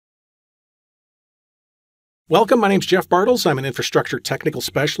Welcome, my name's Jeff Bartels. I'm an infrastructure technical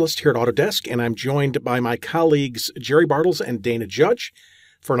specialist here at Autodesk, and I'm joined by my colleagues Jerry Bartels and Dana Judge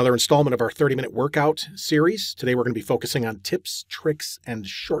for another installment of our 30-minute workout series. Today we're going to be focusing on tips, tricks, and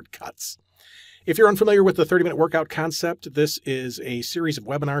shortcuts. If you're unfamiliar with the 30-minute workout concept, this is a series of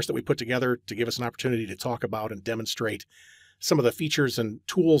webinars that we put together to give us an opportunity to talk about and demonstrate some of the features and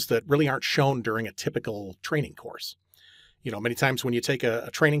tools that really aren't shown during a typical training course. You know, many times when you take a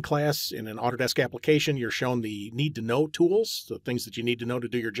training class in an Autodesk application, you're shown the need-to-know tools, the things that you need to know to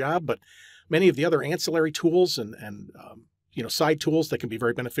do your job. But many of the other ancillary tools and side tools that can be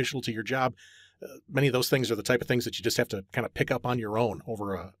very beneficial to your job, many of those things are the type of things that you just have to kind of pick up on your own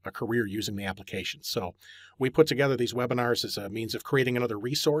over a career using the application. So we put together these webinars as a means of creating another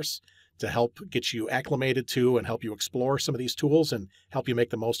resource to help get you acclimated to and help you explore some of these tools and help you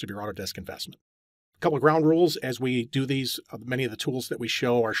make the most of your Autodesk investment. Couple of ground rules as we do these. Many of the tools that we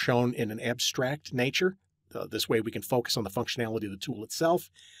show are shown in an abstract nature. This way we can focus on the functionality of the tool itself.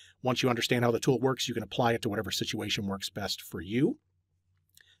 Once you understand how the tool works, you can apply it to whatever situation works best for you.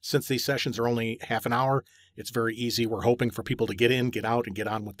 Since these sessions are only half an hour, it's very easy. We're hoping for people to get in, get out, and get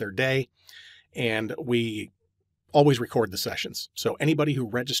on with their day. And we always record the sessions. So anybody who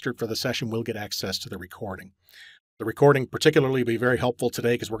registered for the session will get access to the recording. The recording particularly will be very helpful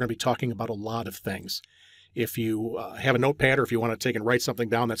today because we're going to be talking about a lot of things. If you have a notepad or if you want to take and write something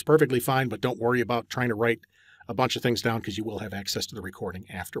down, that's perfectly fine, but don't worry about trying to write a bunch of things down because you will have access to the recording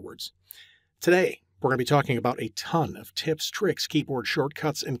afterwards. Today, we're going to be talking about a ton of tips, tricks, keyboard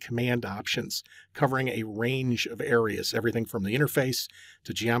shortcuts, and command options, covering a range of areas, everything from the interface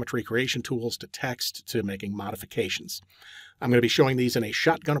to geometry creation tools to text to making modifications. I'm going to be showing these in a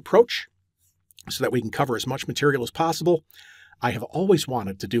shotgun approach, so that we can cover as much material as possible. I have always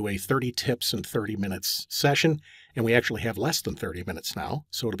wanted to do a 30 tips in 30 minutes session, and we actually have less than 30 minutes now,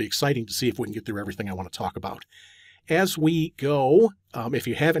 so it'll be exciting to see if we can get through everything I want to talk about. As we go, if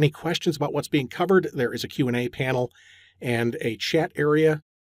you have any questions about what's being covered, there is a Q&A panel and a chat area.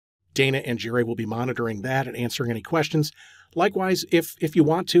 Dana and Jerry will be monitoring that and answering any questions. Likewise, if you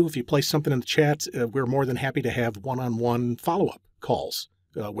want to, if you place something in the chat, we're more than happy to have one-on-one follow-up calls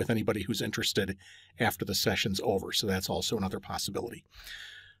with anybody who's interested after the session's over. So that's also another possibility.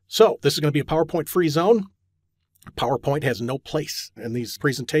 So this is going to be a PowerPoint-free zone. PowerPoint has no place in these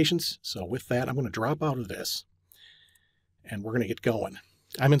presentations. So with that, I'm going to drop out of this and we're going to get going.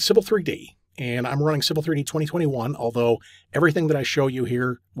 I'm in Civil 3D and I'm running Civil 3D 2021, although everything that I show you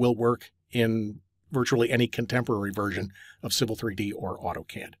here will work in virtually any contemporary version of Civil 3D or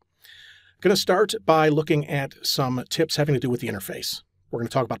AutoCAD. I'm going to start by looking at some tips having to do with the interface. We're going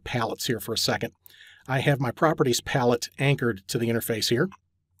to talk about palettes here for a second. I have my properties palette anchored to the interface here.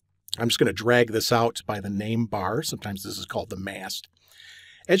 I'm just going to drag this out by the name bar. Sometimes this is called the mast.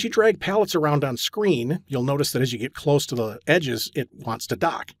 As you drag palettes around on screen, you'll notice that as you get close to the edges, it wants to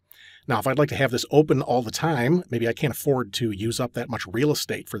dock. Now, if I'd like to have this open all the time, maybe I can't afford to use up that much real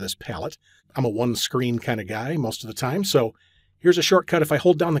estate for this palette. I'm a one-screen kind of guy most of the time, so here's a shortcut. If I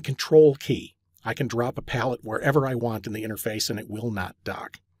hold down the Control key, I can drop a palette wherever I want in the interface and it will not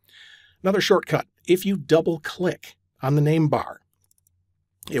dock. Another shortcut, if you double-click on the name bar,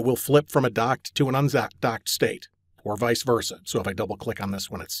 it will flip from a docked to an undocked state, or vice versa. So if I double-click on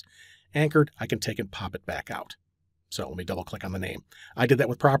this when it's anchored, I can take and pop it back out. So let me double-click on the name. I did that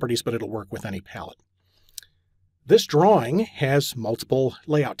with properties, but it'll work with any palette. This drawing has multiple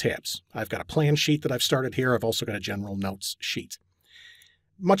layout tabs. I've got a plan sheet that I've started here. I've also got a general notes sheet.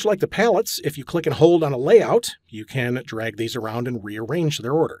 Much like the palettes, if you click and hold on a layout, you can drag these around and rearrange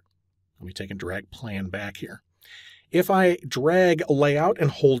their order. Let me take and drag plan back here. If I drag a layout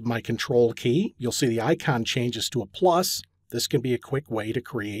and hold my Control key, you'll see the icon changes to a plus. This can be a quick way to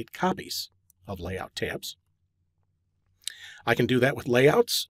create copies of layout tabs. I can do that with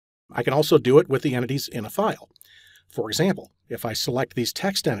layouts. I can also do it with the entities in a file. For example, if I select these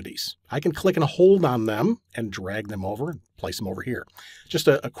text entities, I can click and hold on them and drag them over and place them over here. Just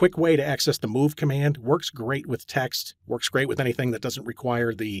a quick way to access the move command. Works great with text, works great with anything that doesn't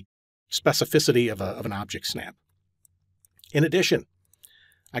require the specificity of an object snap. In addition,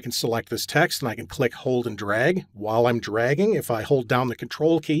 I can select this text and I can click, hold, and drag. While I'm dragging, if I hold down the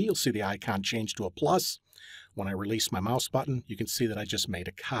Control key, you'll see the icon change to a plus. When I release my mouse button, you can see that I just made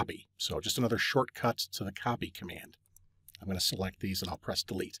a copy. So just another shortcut to the copy command. I'm going to select these and I'll press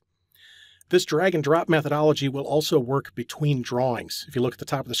delete. This drag and drop methodology will also work between drawings. If you look at the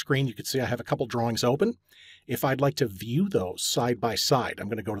top of the screen, you can see I have a couple drawings open. If I'd like to view those side by side, I'm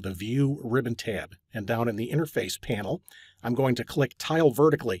going to go to the View ribbon tab, and down in the Interface panel, I'm going to click Tile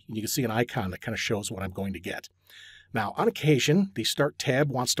Vertically, and you can see an icon that kind of shows what I'm going to get. Now, on occasion, the Start tab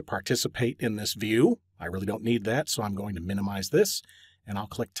wants to participate in this view. I really don't need that, so I'm going to minimize this, and I'll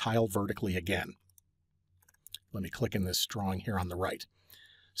click Tile vertically again. Let me click in this drawing here on the right.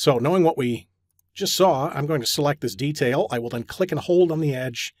 So knowing what we just saw, I'm going to select this detail. I will then click and hold on the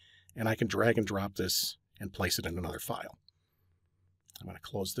edge, and I can drag and drop this and place it in another file. I'm going to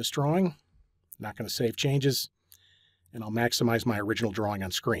close this drawing, not going to save changes, and I'll maximize my original drawing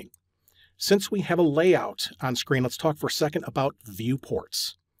on screen. Since we have a layout on screen, let's talk for a second about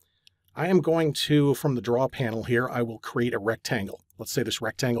viewports. I am going to, from the Draw panel here, I will create a rectangle. Let's say this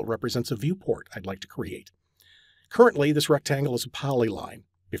rectangle represents a viewport I'd like to create. Currently, this rectangle is a polyline.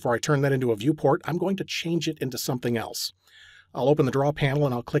 Before I turn that into a viewport, I'm going to change it into something else. I'll open the Draw panel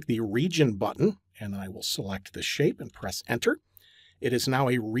and I'll click the Region button, and then I will select the shape and press Enter. It is now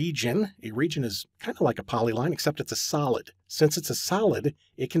a region. A region is kind of like a polyline, except it's a solid. Since it's a solid,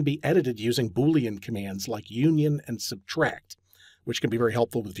 it can be edited using Boolean commands like union and subtract, which can be very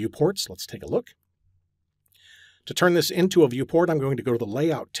helpful with viewports. Let's take a look. To turn this into a viewport, I'm going to go to the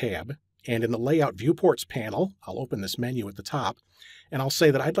Layout tab, and in the Layout Viewports panel, I'll open this menu at the top, and I'll say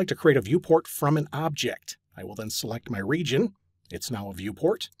that I'd like to create a viewport from an object. I will then select my region. It's now a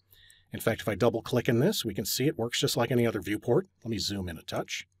viewport. In fact, if I double-click in this, we can see it works just like any other viewport. Let me zoom in a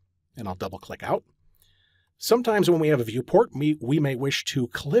touch, and I'll double-click out. Sometimes when we have a viewport, we may wish to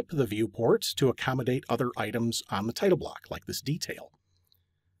clip the viewport to accommodate other items on the title block, like this detail.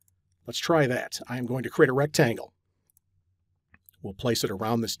 Let's try that. I am going to create a rectangle. We'll place it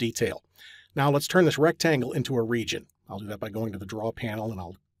around this detail. Now let's turn this rectangle into a region. I'll do that by going to the Draw panel, and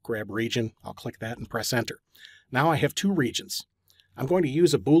I'll grab Region. I'll click that and press Enter. Now I have two regions. I'm going to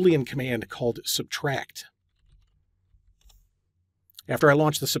use a Boolean command called subtract. After I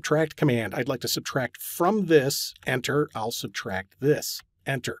launch the subtract command, I'd like to subtract from this, Enter. I'll subtract this,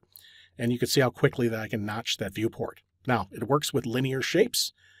 Enter. And you can see how quickly that I can notch that viewport. Now, it works with linear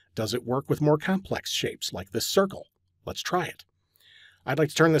shapes. Does it work with more complex shapes like this circle? Let's try it. I'd like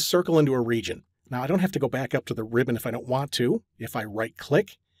to turn this circle into a region. Now, I don't have to go back up to the ribbon if I don't want to. If I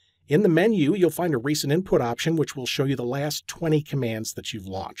right-click, in the menu, you'll find a recent input option, which will show you the last 20 commands that you've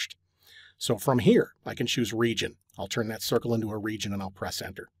launched. So from here, I can choose region. I'll turn that circle into a region and I'll press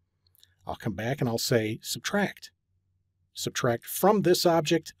Enter. I'll come back and I'll say subtract. Subtract from this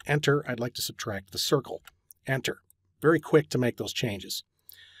object, Enter. I'd like to subtract the circle, Enter. Very quick to make those changes.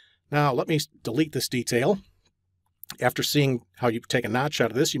 Now let me delete this detail. After seeing how you take a notch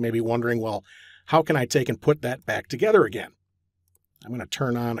out of this, you may be wondering, well, how can I take and put that back together again? I'm going to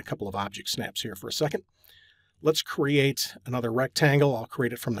turn on a couple of object snaps here for a second. Let's create another rectangle. I'll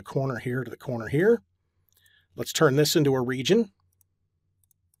create it from the corner here to the corner here. Let's turn this into a region.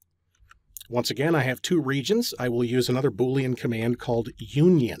 Once again, I have two regions. I will use another Boolean command called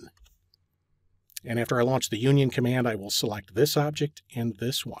union. And after I launch the union command, I will select this object and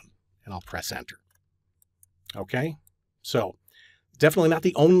this one, and I'll press Enter. Okay, so definitely not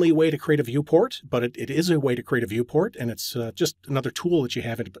the only way to create a viewport, but it is a way to create a viewport, and it's just another tool that you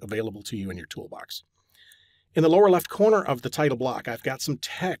have available to you in your toolbox. In the lower left corner of the title block, I've got some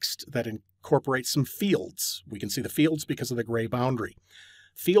text that incorporates some fields. We can see the fields because of the gray boundary.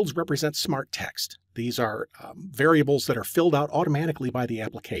 Fields represent smart text. These are variables that are filled out automatically by the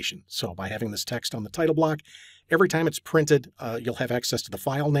application. So by having this text on the title block, every time it's printed, you'll have access to the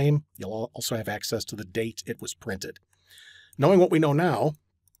file name. You'll also have access to the date it was printed. Knowing what we know now,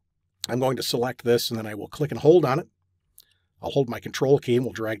 I'm going to select this and then I will click and hold on it. I'll hold my Control key and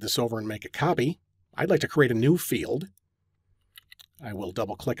we'll drag this over and make a copy. I'd like to create a new field. I will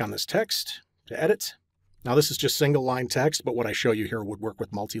double click on this text to edit. Now this is just single line text, but what I show you here would work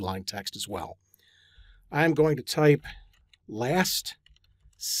with multi-line text as well. I'm going to type last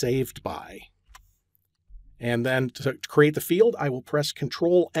saved by. And then to create the field, I will press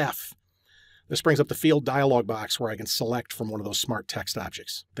Control F. This brings up the field dialog box where I can select from one of those smart text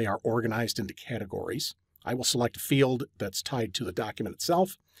objects. They are organized into categories. I will select a field that's tied to the document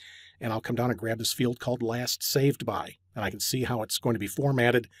itself, and I'll come down and grab this field called last saved by, and I can see how it's going to be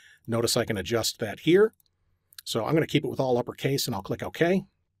formatted. Notice I can adjust that here. So I'm going to keep it with all uppercase, and I'll click OK.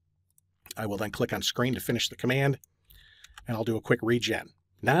 I will then click on screen to finish the command, and I'll do a quick regen.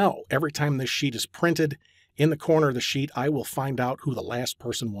 Now, every time this sheet is printed, in the corner of the sheet, I will find out who the last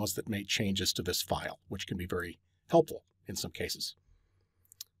person was that made changes to this file, which can be very helpful in some cases.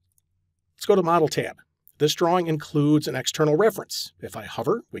 Let's go to Model tab. This drawing includes an external reference. If I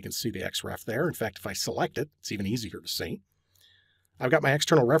hover, we can see the XREF there. In fact, if I select it, it's even easier to see. I've got my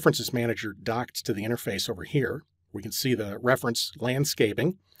External References Manager docked to the interface over here. We can see the reference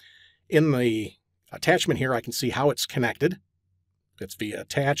landscaping. In the attachment here, I can see how it's connected. It's via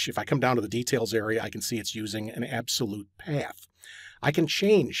attach. If I come down to the details area, I can see it's using an absolute path. I can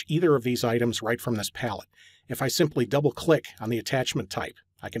change either of these items right from this palette. If I simply double-click on the attachment type,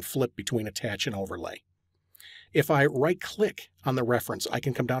 I can flip between attach and overlay. If I right-click on the reference, I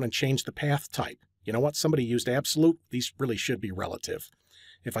can come down and change the path type. You know what? Somebody used absolute. These really should be relative.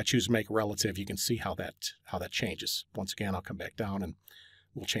 If I choose make relative, you can see how that changes. Once again, I'll come back down and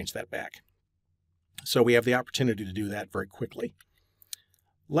we'll change that back. So we have the opportunity to do that very quickly.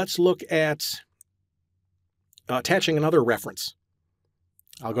 Let's look at attaching another reference.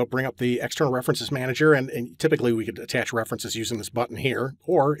 I'll go bring up the External References Manager, and typically we could attach references using this button here,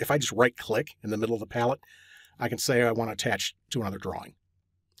 or if I just right-click in the middle of the palette, I can say I want to attach to another drawing.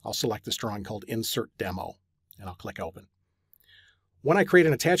 I'll select this drawing called Insert Demo, and I'll click Open. When I create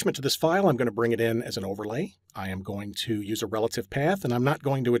an attachment to this file, I'm going to bring it in as an overlay. I am going to use a relative path, and I'm not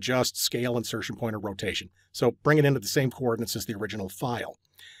going to adjust scale, insertion point, or rotation. So bring it into the same coordinates as the original file.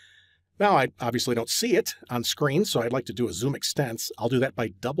 Now, I obviously don't see it on screen, so I'd like to do a zoom extents. I'll do that by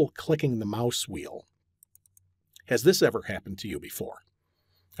double-clicking the mouse wheel. Has this ever happened to you before?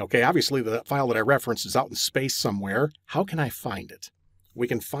 Okay, obviously the file that I referenced is out in space somewhere. How can I find it? We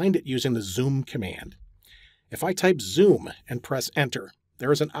can find it using the zoom command. If I type zoom and press enter,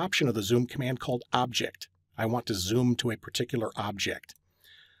 there is an option of the zoom command called object. I want to zoom to a particular object.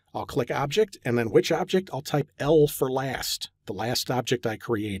 I'll click object, and then which object? I'll type L for last, the last object I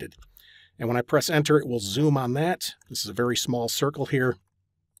created. And when I press enter, it will zoom on that. This is a very small circle here.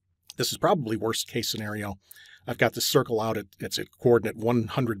 This is probably worst case scenario. I've got this circle out at its coordinate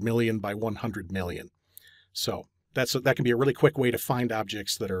 100 million by 100 million. So that can be a really quick way to find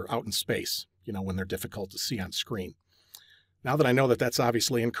objects that are out in space, you know, when they're difficult to see on screen. Now that I know that that's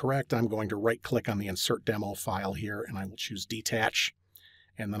obviously incorrect, I'm going to right-click on the Insert Demo file here, and I will choose Detach,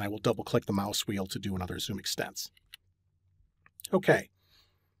 and then I will double-click the mouse wheel to do another zoom extents. Okay.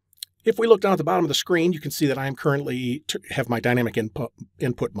 If we look down at the bottom of the screen, you can see that I am currently have my dynamic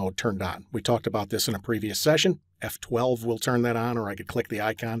input mode turned on. We talked about this in a previous session. F12 will turn that on, or I could click the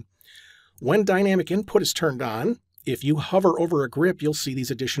icon. When dynamic input is turned on, if you hover over a grip, you'll see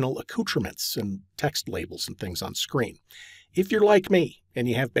these additional accoutrements and text labels and things on screen. If you're like me and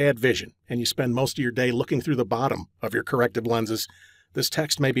you have bad vision and you spend most of your day looking through the bottom of your corrective lenses, this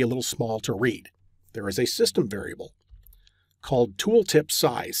text may be a little small to read. There is a system variable called tooltip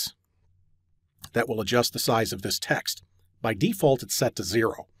size that will adjust the size of this text. By default, it's set to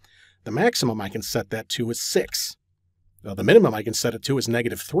 0. The maximum I can set that to is 6. Now, the minimum I can set it to is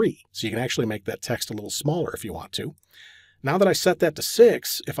 -3, so you can actually make that text a little smaller if you want to. Now that I set that to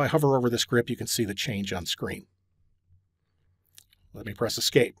 6, if I hover over this grip, you can see the change on screen. Let me press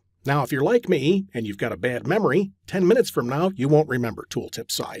Escape. Now, if you're like me and you've got a bad memory, 10 minutes from now, you won't remember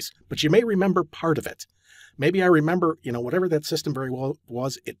tooltip size, but you may remember part of it. Maybe I remember, whatever that system variable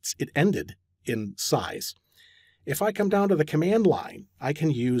was, it ended in size. If I come down to the command line, I can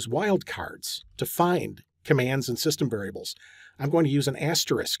use wildcards to find commands and system variables. I'm going to use an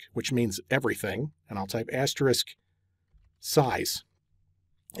asterisk, which means everything, and I'll type asterisk size,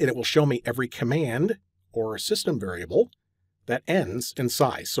 and it will show me every command or system variable that ends in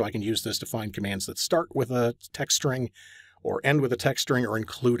size. So I can use this to find commands that start with a text string or end with a text string or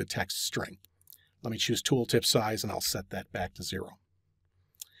include a text string. Let me choose tooltip size, and I'll set that back to 0.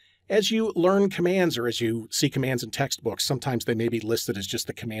 As you learn commands or as you see commands in textbooks, sometimes they may be listed as just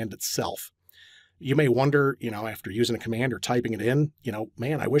the command itself. You may wonder, after using a command or typing it in,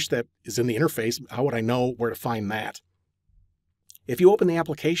 man, I wish that is in the interface. How would I know where to find that? If you open the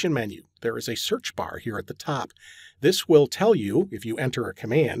application menu, there is a search bar here at the top. This will tell you if you enter a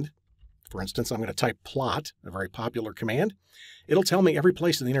command. For instance, I'm going to type plot, a very popular command. It'll tell me every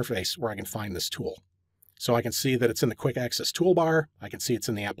place in the interface where I can find this tool. So I can see that it's in the Quick Access toolbar. I can see it's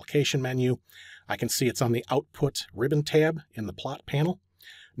in the application menu. I can see it's on the Output ribbon tab in the plot panel.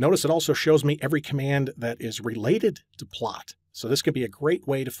 Notice it also shows me every command that is related to plot. So this could be a great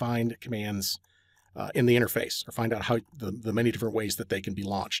way to find commands in the interface or find out how the many different ways that they can be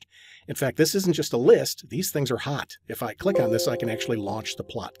launched. In fact, this isn't just a list. These things are hot. If I click on this, I can actually launch the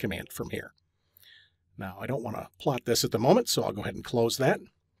plot command from here. Now, I don't want to plot this at the moment, so I'll go ahead and close that.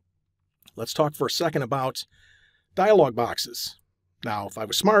 Let's talk for a second about dialog boxes. Now, if I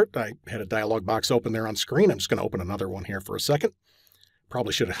was smart, I had a dialog box open there on screen. I'm just going to open another one here for a second.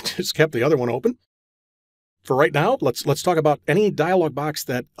 Probably should have just kept the other one open. For right now, let's talk about any dialog box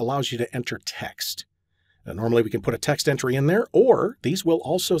that allows you to enter text. Now, normally we can put a text entry in there, or these will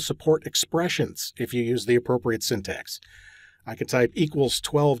also support expressions if you use the appropriate syntax. I can type equals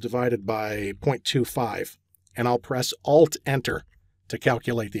 12 divided by 0.25, and I'll press Alt-Enter to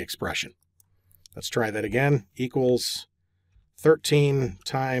calculate the expression. Let's try that again. Equals 13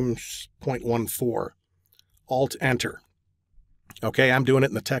 times 0.14. Alt-Enter. Okay, I'm doing it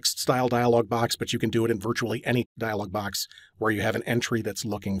in the text style dialog box, but you can do it in virtually any dialog box where you have an entry that's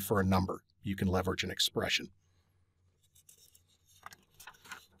looking for a number. You can leverage an expression.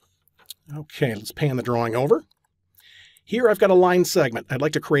 Okay, let's pan the drawing over. Here I've got a line segment. I'd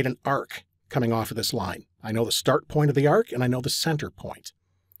like to create an arc coming off of this line. I know the start point of the arc and I know the center point.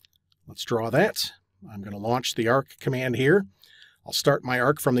 Let's draw that. I'm going to launch the arc command here. I'll start my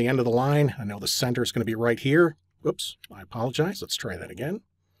arc from the end of the line. I know the center is going to be right here. Whoops, I apologize. Let's try that again.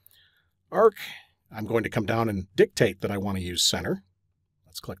 Arc. I'm going to come down and dictate that I want to use center.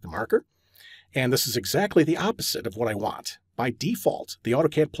 Let's click the marker. And this is exactly the opposite of what I want. By default, the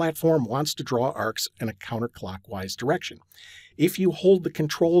AutoCAD platform wants to draw arcs in a counterclockwise direction. If you hold the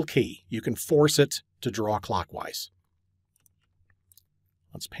Control key, you can force it to draw clockwise.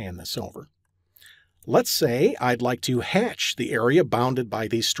 Let's pan this over. Let's say I'd like to hatch the area bounded by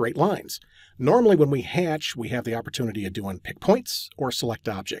these straight lines. Normally when we hatch, we have the opportunity of doing pick points or select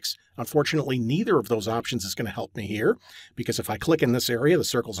objects. Unfortunately, neither of those options is going to help me here, because if I click in this area, the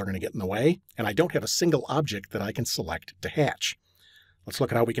circles are going to get in the way, and I don't have a single object that I can select to hatch. Let's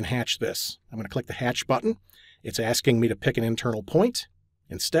look at how we can hatch this. I'm going to click the Hatch button. It's asking me to pick an internal point.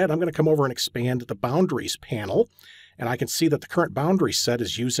 Instead, I'm going to come over and expand the Boundaries panel, and I can see that the current boundary set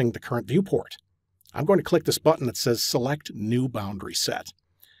is using the current viewport. I'm going to click this button that says Select New Boundary Set.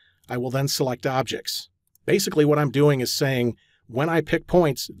 I will then select Objects. Basically, what I'm doing is saying, when I pick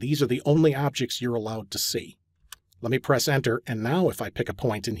points, these are the only objects you're allowed to see. Let me press Enter, and now if I pick a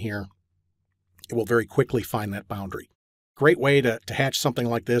point in here, it will very quickly find that boundary. Great way to hatch something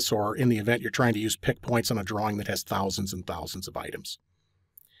like this, or in the event you're trying to use pick points on a drawing that has thousands and thousands of items.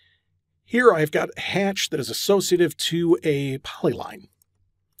 Here I've got a hatch that is associative to a polyline.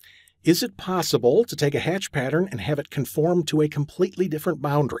 Is it possible to take a hatch pattern and have it conform to a completely different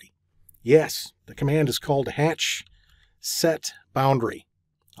boundary? Yes, the command is called hatch set boundary.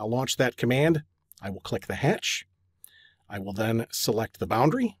 I'll launch that command. I will click the hatch. I will then select the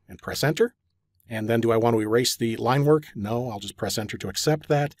boundary and press Enter. And then do I want to erase the line work? No, I'll just press Enter to accept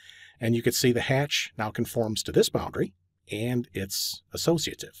that. And you can see the hatch now conforms to this boundary, and it's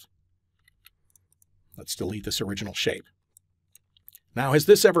associative. Let's delete this original shape. Now, has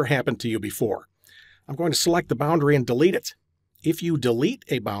this ever happened to you before? I'm going to select the boundary and delete it. If you delete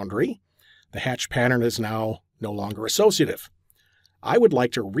a boundary, the hatch pattern is now no longer associative. I would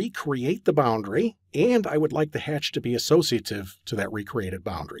like to recreate the boundary, and I would like the hatch to be associative to that recreated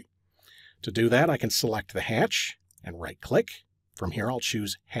boundary. To do that, I can select the hatch and right-click. From here, I'll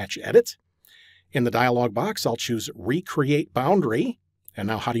choose Hatch Edit. In the dialog box, I'll choose Recreate Boundary. And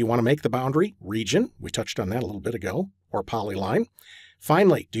now, how do you want to make the boundary? Region, we touched on that a little bit ago, or polyline.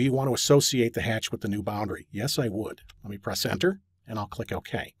 Finally, do you want to associate the hatch with the new boundary? Yes, I would. Let me press Enter, and I'll click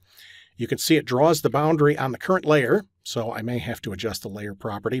OK. You can see it draws the boundary on the current layer, so I may have to adjust the layer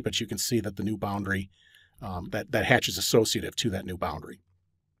property, but you can see that the new boundary, that hatch is associative to that new boundary.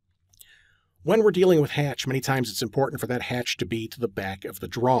 When we're dealing with hatch, many times it's important for that hatch to be to the back of the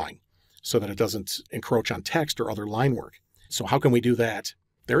drawing so that it doesn't encroach on text or other line work. So how can we do that?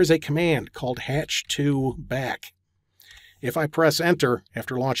 There is a command called hatch to back. If I press Enter,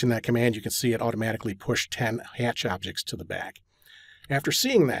 after launching that command, you can see it automatically push 10 hatch objects to the back. After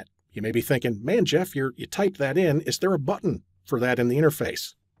seeing that, you may be thinking, man, Jeff, you typed that in. Is there a button for that in the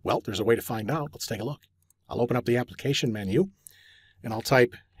interface? Well, there's a way to find out. Let's take a look. I'll open up the application menu, and I'll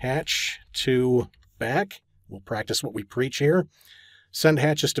type hatch to back. We'll practice what we preach here. Send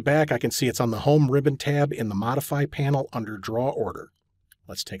hatches to back. I can see it's on the Home ribbon tab in the Modify panel under Draw Order.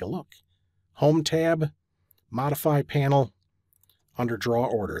 Let's take a look. Home tab, Modify panel, under Draw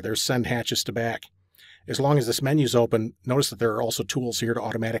Order. There's Send hatches to back. As long as this menu's open, notice that there are also tools here to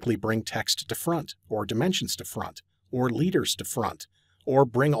automatically bring text to front, or dimensions to front, or leaders to front, or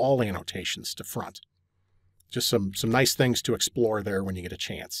bring all annotations to front. Just some nice things to explore there when you get a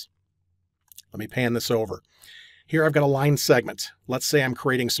chance. Let me pan this over. Here I've got a line segment. Let's say I'm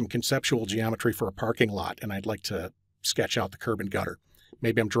creating some conceptual geometry for a parking lot, and I'd like to sketch out the curb and gutter.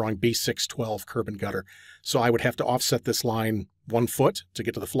 Maybe I'm drawing B612 curb and gutter. So I would have to offset this line 1 foot to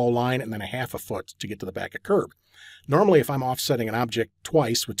get to the flow line, and then 1/2 foot to get to the back of curb. Normally, if I'm offsetting an object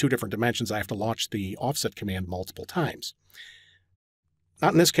twice with 2 different dimensions, I have to launch the offset command multiple times.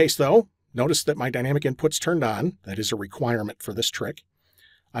 Not in this case, though. Notice that my dynamic input's turned on. That is a requirement for this trick.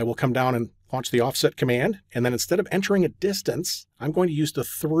 I will come down and launch the offset command, and then instead of entering a distance, I'm going to use the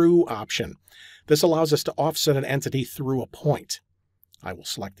through option. This allows us to offset an entity through a point. I will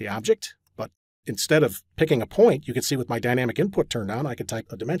select the object, but instead of picking a point, you can see with my dynamic input turned on, I can type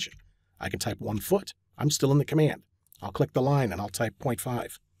a dimension. I can type 1 foot. I'm still in the command. I'll click the line and I'll type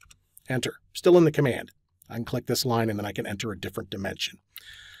 0.5. Enter. Still in the command. I can click this line and then I can enter a different dimension.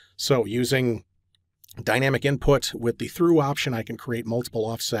 So using dynamic input with the through option, I can create multiple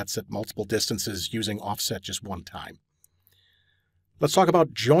offsets at multiple distances using offset just one time. Let's talk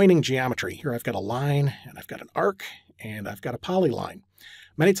about joining geometry. Here I've got a line and I've got an arc and I've got a polyline.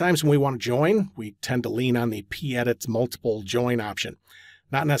 Many times when we want to join, we tend to lean on the P-Edit multiple join option.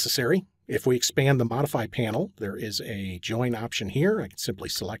 Not necessary. If we expand the modify panel, there is a join option here. I can simply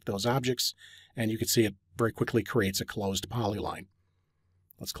select those objects and you can see it very quickly creates a closed polyline.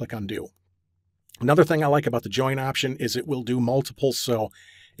 Let's click undo. Another thing I like about the join option is it will do multiples. So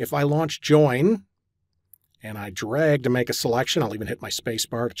if I launch join and I drag to make a selection, I'll even hit my space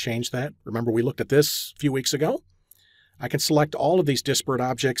bar to change that. Remember, we looked at this a few weeks ago. I can select all of these disparate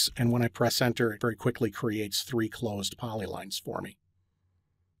objects, and when I press enter, it very quickly creates 3 closed polylines for me.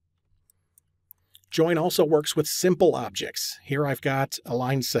 Join also works with simple objects. Here I've got a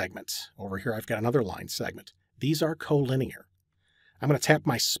line segment. Over here I've got another line segment. These are collinear. I'm going to tap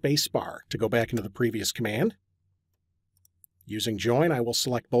my space bar to go back into the previous command. Using join, I will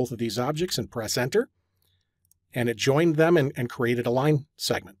select both of these objects and press enter. And it joined them and created a line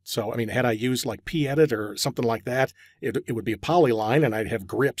segment. So, I mean, had I used like P-Edit or something like that, it would be a polyline and I'd have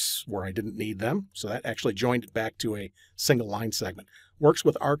grips where I didn't need them. So that actually joined it back to a single line segment. Works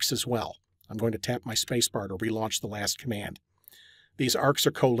with arcs as well. I'm going to tap my spacebar to relaunch the last command. These arcs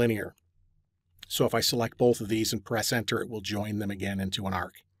are collinear. So if I select both of these and press enter, it will join them again into an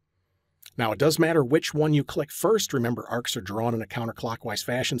arc. Now, it does matter which one you click first. Remember, arcs are drawn in a counterclockwise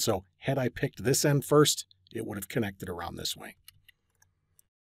fashion. So had I picked this end first, it would have connected around this way.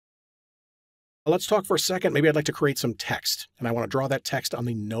 Let's talk for a second. Maybe I'd like to create some text, and I want to draw that text on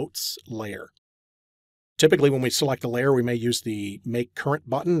the notes layer. Typically, when we select a layer, we may use the Make Current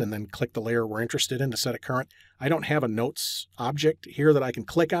button and then click the layer we're interested in to set a current. I don't have a notes object here that I can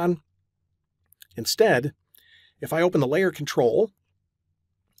click on. Instead, if I open the layer control,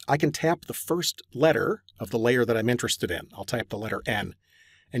 I can tap the first letter of the layer that I'm interested in. I'll type the letter N.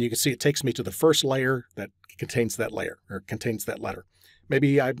 And you can see it takes me to the first layer that contains that layer, or contains that letter.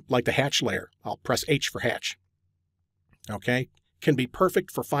 Maybe I'd like the hatch layer. I'll press H for hatch. Okay, can be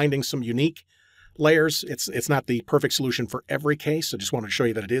perfect for finding some unique layers. It's not the perfect solution for every case. I just wanted to show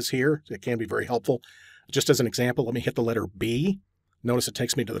you that it is here. It can be very helpful. Just as an example, let me hit the letter B. Notice it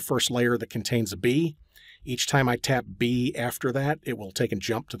takes me to the first layer that contains a B. Each time I tap B after that, it will take and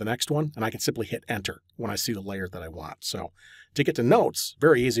jump to the next one, and I can simply hit enter when I see the layer that I want. So to get to notes,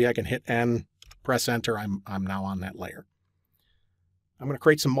 very easy. I can hit N, press enter. I'm now on that layer. I'm going to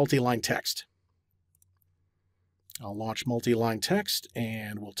create some multi-line text. I'll launch multi-line text,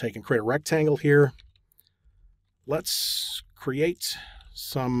 and we'll take and create a rectangle here. Let's create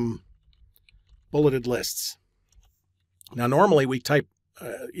some bulleted lists. Now, normally we type,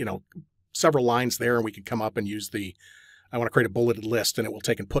 several lines there, and we could come up and use I want to create a bulleted list, and it will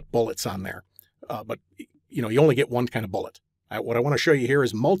take and put bullets on there. But you only get one kind of bullet. What I want to show you here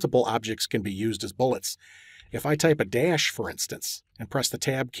is multiple objects can be used as bullets. If I type a dash, for instance, and press the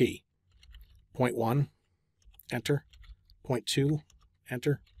tab key, 0.1, enter, 0.2,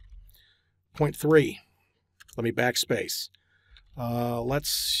 enter, 0.3, let me backspace.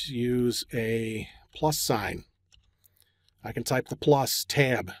 Let's use a plus sign. I can type the plus,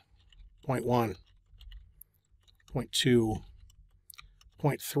 tab, 0.1, 0.2,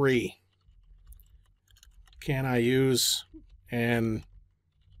 0.3. Can I use an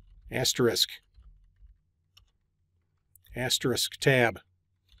asterisk? Asterisk tab.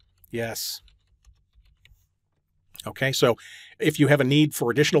 Yes. Okay, so if you have a need for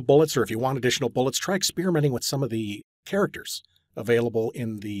additional bullets, or if you want additional bullets, try experimenting with some of the characters available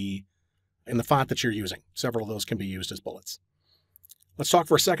in the font that you're using. Several of those can be used as bullets. Let's talk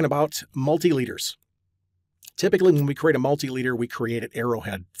for a second about multi-leaders. Typically, when we create a multi-leader, we create an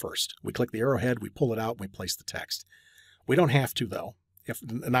arrowhead first. We click the arrowhead, we pull it out, and we place the text. We don't have to, though. If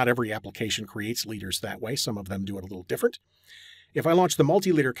not every application creates leaders that way. Some of them do it a little different. If I launch the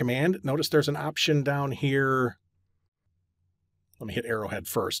multi-leader command, notice there's an option down here. Let me hit arrowhead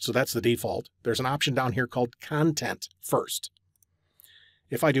first. So that's the default. There's an option down here called content first.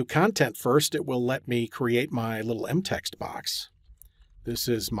 If I do content first, it will let me create my little mtext box. This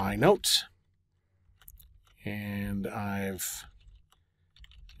is my note. And I've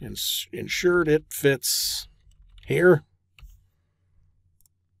ensured it fits here.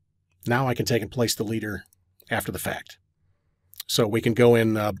 Now I can take and place the leader after the fact. So we can go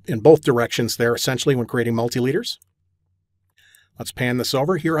in both directions there, essentially, when creating multi-leaders. Let's pan this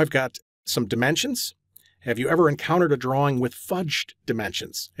over. Here I've got some dimensions. Have you ever encountered a drawing with fudged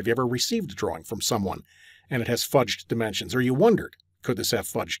dimensions? Have you ever received a drawing from someone and it has fudged dimensions, or you wondered, could this have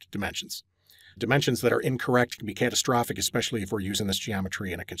fudged dimensions? Dimensions that are incorrect can be catastrophic, especially if we're using this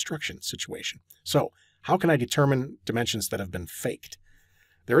geometry in a construction situation. So, how can I determine dimensions that have been faked?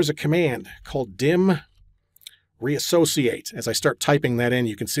 There is a command called dim reassociate. As I start typing that in,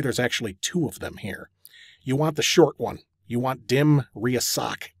 you can see there's actually two of them here. You want the short one. You want dim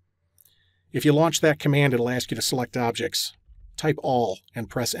reassoc. If you launch that command, it'll ask you to select objects. Type all and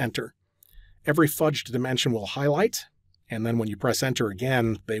press enter. Every fudged dimension will highlight, and then when you press enter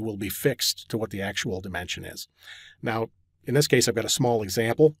again, they will be fixed to what the actual dimension is. Now, in this case, I've got a small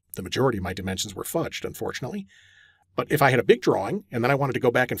example. The majority of my dimensions were fudged, unfortunately. But if I had a big drawing, and then I wanted to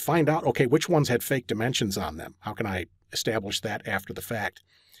go back and find out, okay, which ones had fake dimensions on them? How can I establish that after the fact?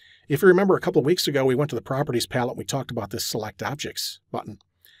 If you remember, a couple of weeks ago, we went to the Properties palette and we talked about this Select Objects button.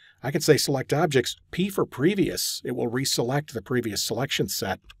 I can say Select Objects, P for Previous. It will reselect the previous selection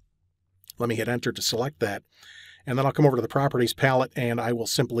set. Let me hit Enter to select that. And then I'll come over to the Properties palette and I will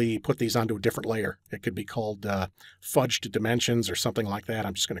simply put these onto a different layer. It could be called Fudged Dimensions or something like that.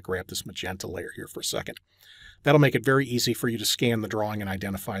 I'm just going to grab this magenta layer here for a second. That'll make it very easy for you to scan the drawing and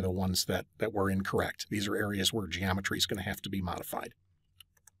identify the ones that were incorrect. These are areas where geometry is going to have to be modified.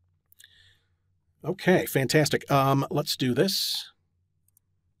 Okay, fantastic. Let's do this.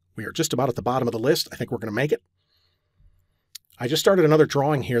 We are just about at the bottom of the list. I think we're going to make it. I just started another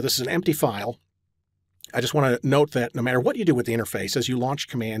drawing here. This is an empty file. I just want to note that no matter what you do with the interface, as you launch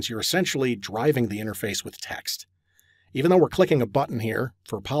commands, you're essentially driving the interface with text. Even though we're clicking a button here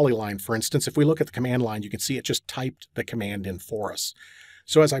for polyline, for instance, if we look at the command line, you can see it just typed the command in for us.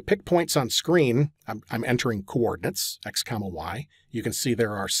 So as I pick points on screen, I'm entering coordinates, x, y. You can see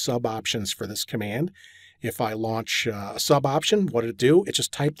there are sub-options for this command. If I launch a sub-option, what did it do? It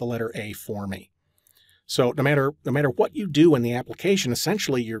just typed the letter A for me. So no matter what you do in the application,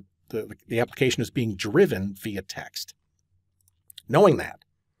 essentially the application is being driven via text. Knowing that,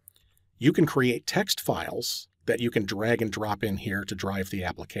 you can create text files that you can drag and drop in here to drive the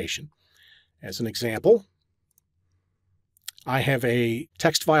application. As an example, I have a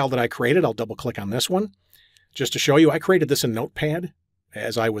text file that I created. I'll double click on this one. Just to show you, I created this in Notepad.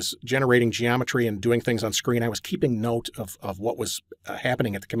 As I was generating geometry and doing things on screen, I was keeping note of what was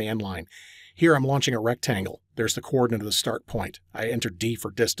happening at the command line. Here I'm launching a rectangle. There's the coordinate of the start point. I enter D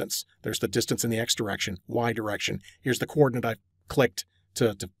for distance. There's the distance in the X direction, Y direction. Here's the coordinate I clicked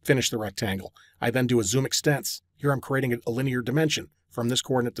to finish the rectangle. I then do a zoom extents. Here I'm creating a linear dimension from this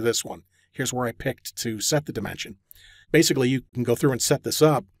coordinate to this one. Here's where I picked to set the dimension. Basically, you can go through and set this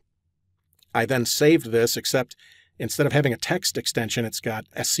up. I then saved this, except instead of having a text extension, it's got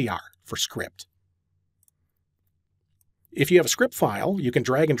SCR for script. If you have a script file, you can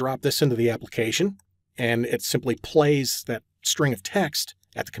drag and drop this into the application, and it simply plays that string of text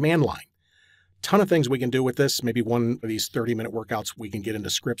at the command line. Ton of things we can do with this. Maybe one of these 30-minute workouts, we can get into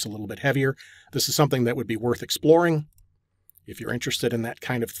scripts a little bit heavier. This is something that would be worth exploring. If you're interested in that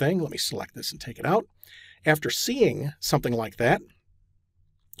kind of thing, let me select this and take it out. After seeing something like that,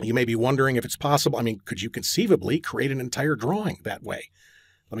 you may be wondering if it's possible. I mean, could you conceivably create an entire drawing that way?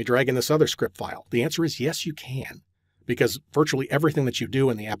 Let me drag in this other script file. The answer is yes, you can, because virtually everything that you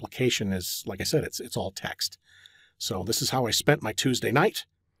do in the application is, like I said, it's all text. So this is how I spent my Tuesday night.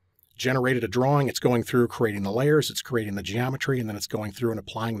 Generated a drawing. It's going through creating the layers, it's creating the geometry, and then it's going through and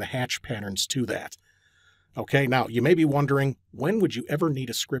applying the hatch patterns to that. Okay, now you may be wondering, when would you ever need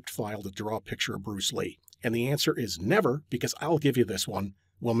a script file to draw a picture of Bruce Lee? And the answer is never, because I'll give you this one.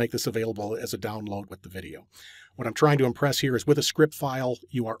 We'll make this available as a download with the video. What I'm trying to impress here is with a script file,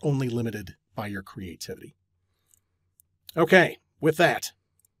 you are only limited by your creativity. Okay, with that,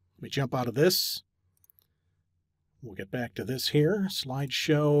 let me jump out of this. We'll get back to this here,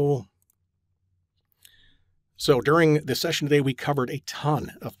 slideshow. So during the session today, we covered a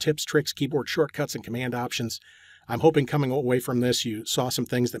ton of tips, tricks, keyboard shortcuts, and command options. I'm hoping coming away from this, you saw some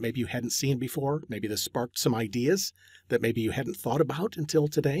things that maybe you hadn't seen before. Maybe this sparked some ideas that maybe you hadn't thought about until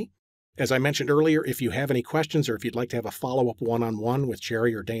today. As I mentioned earlier, if you have any questions or if you'd like to have a follow-up one-on-one with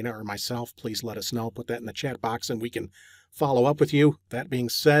Jerry or Dana or myself, please let us know. Put that in the chat box and we can follow up with you. That being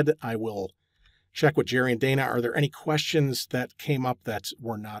said, I will check with Jerry and Dana. Are there any questions that came up that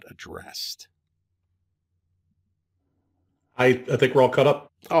were not addressed? I think we're all caught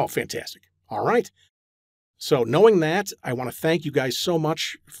up. Oh, fantastic. All right. So knowing that, I want to thank you guys so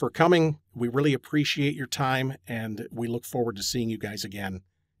much for coming. We really appreciate your time, and we look forward to seeing you guys again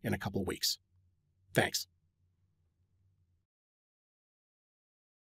in a couple of weeks. Thanks.